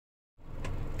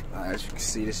As you can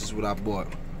see, this is what I bought.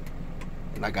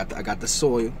 And I got the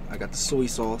soy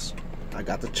sauce, I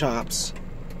got the chops,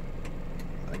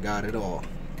 I got it all.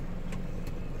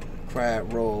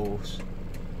 Crab rolls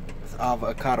with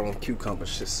avocado and cucumber.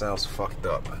 Shit sounds fucked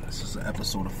up. This is an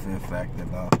episode of Fear Factor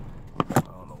now. I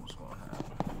don't know what's gonna happen.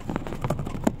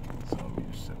 So let me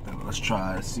just sit there. Let's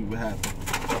try it, see what happens.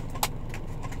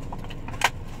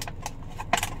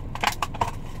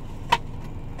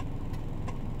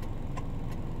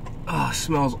 Ah, it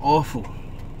smells awful.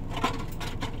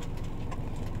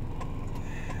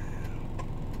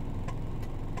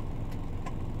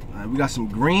 Alright, we got some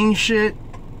green shit.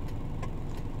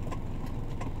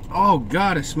 Oh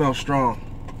God, it smells strong.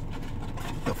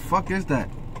 What the fuck is that?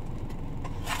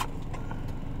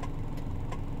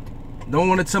 Don't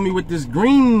want to tell me what this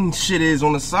green shit is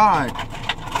on the side.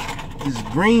 This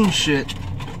green shit.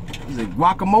 Is it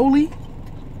guacamole?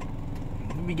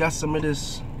 We got some of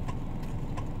this.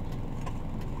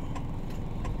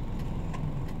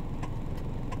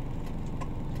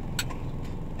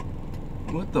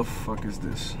 What the fuck is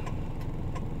this?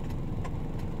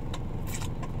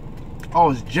 Oh,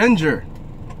 it's ginger.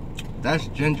 That's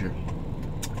ginger.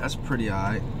 That's pretty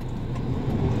alright.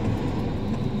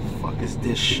 Fuck is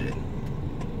this shit?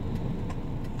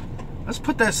 Let's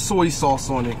put that soy sauce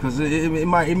on it, cause it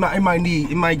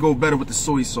might go better with the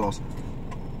soy sauce.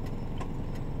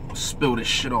 Spill this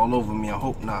shit all over me. I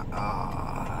hope not.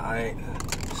 Alright.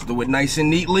 Let's do it nice and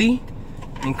neatly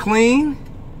and clean.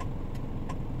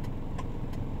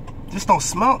 This don't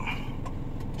smell.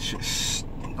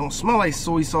 Don't smell like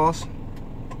soy sauce.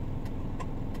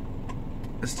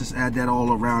 Let's just add that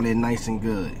all around it, nice and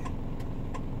good.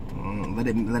 Let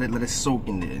it soak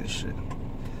in there and shit.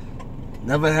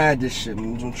 Never had this shit.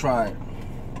 I'm gonna try it.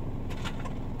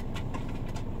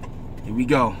 Here we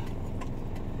go.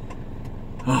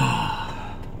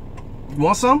 You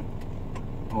want some?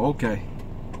 Oh, okay.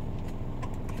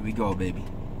 Here we go, baby.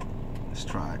 Let's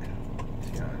try it.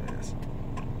 See how it is.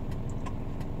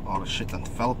 All the shit done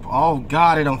fell apart. Oh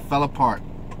God, it done fell apart.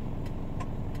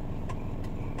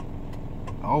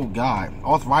 Oh God,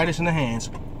 arthritis in the hands.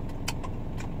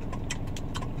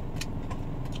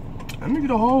 Let me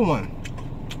get a whole one.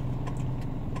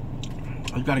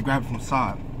 Oh, you gotta grab it from the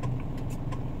side.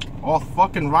 All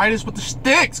fucking rightish with the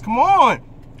sticks. Come on.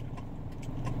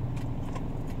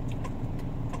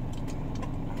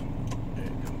 There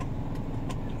you go.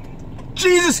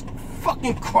 Jesus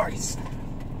fucking Christ.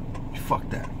 Fuck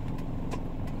that.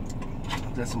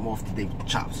 That's some off the day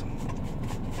chops.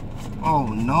 Oh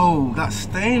no, got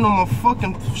stain on my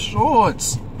fucking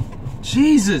shorts.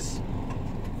 Jesus.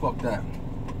 Fuck that.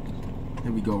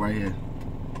 Here we go, right here.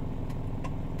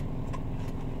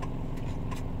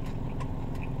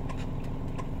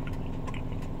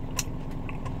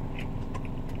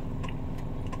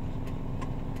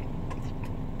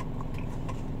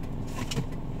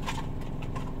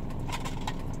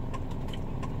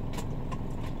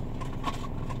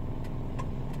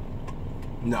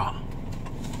 Nah.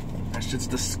 That shit's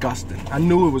disgusting. I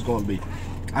knew it was gonna be.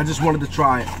 I just wanted to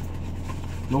try it.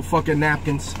 No fucking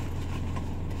napkins.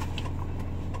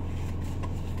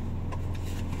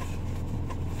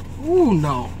 Ooh,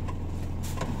 no.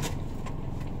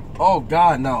 Oh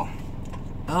God, no.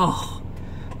 Ugh.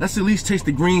 Let's at least taste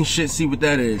the green shit, see what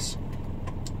that is.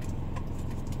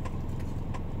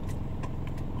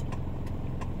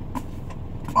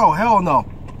 Oh, hell no.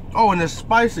 Oh, and it's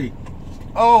spicy.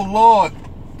 Oh, Lord.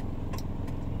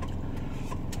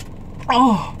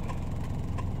 Oh.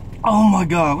 Oh my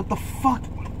God, what the fuck?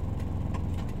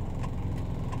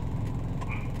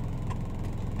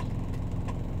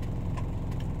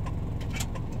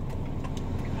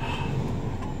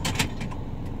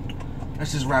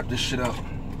 Let's just wrap this shit up.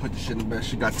 Put this shit in the bed.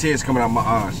 Shit got tears coming out my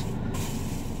eyes.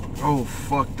 Oh,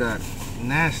 fuck that.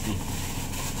 Nasty.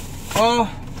 Oh.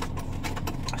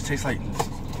 This tastes like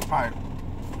fire.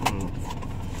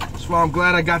 That's why I'm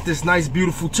glad I got this nice,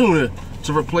 beautiful tuna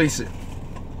to replace it.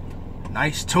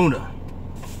 Nice tuna.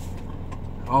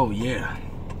 Oh, yeah.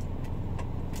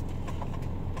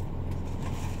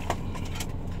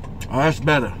 Oh, that's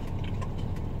better.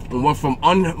 It went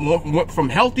from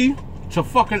healthy to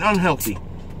fucking unhealthy.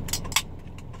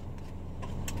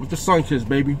 With the sun kiss,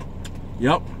 baby.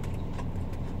 Yep.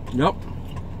 Yep.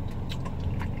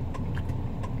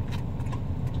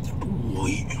 Ooh.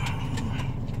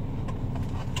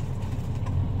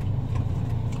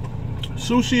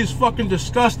 Sushi is fucking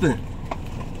disgusting.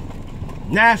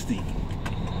 Nasty.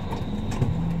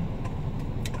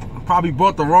 I probably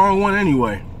bought the wrong one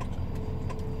anyway.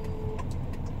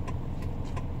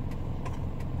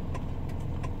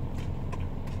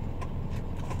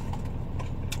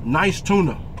 Nice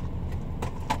tuna.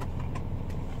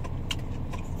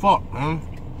 Fuck, man.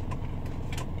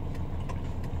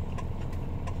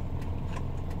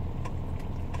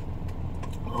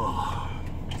 Ugh.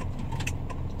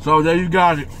 So there you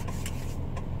got it.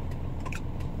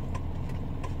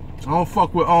 I don't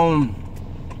fuck with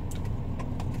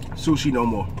sushi no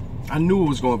more. I knew it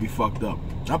was gonna be fucked up.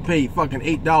 I paid fucking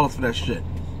 $8 for that shit.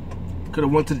 Could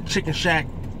have went to the chicken shack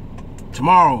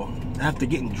tomorrow after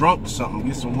getting drunk or something,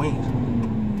 get some wings.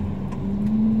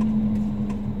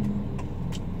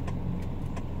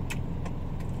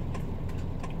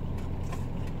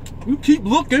 You keep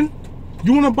looking.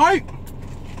 You want a bite?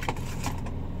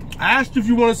 I asked if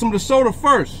you wanted some of the soda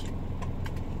first.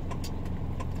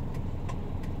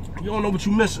 You don't know what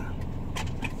you're missing.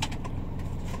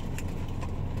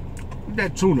 Look at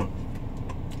that tuna.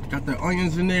 Got the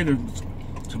onions in there, the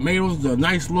tomatoes, the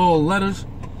nice little lettuce,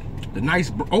 the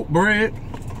nice oat bread.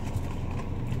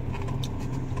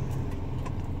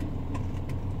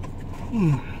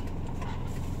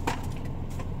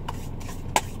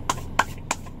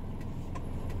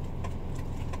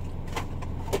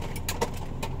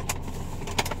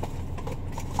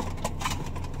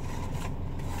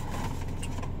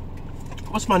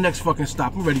 What's my next fucking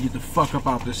stop? I'm ready to get the fuck up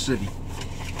out this city.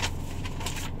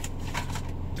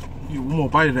 You want more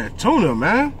bite of that tuna,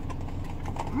 man?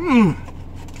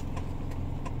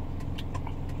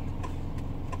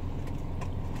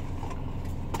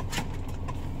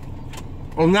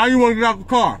 Oh, now you want to get out the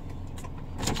car?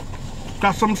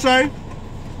 Got something to say?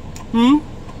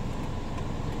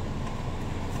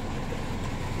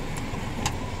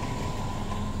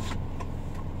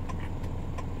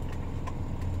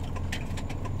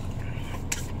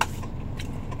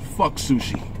 Fuck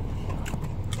sushi.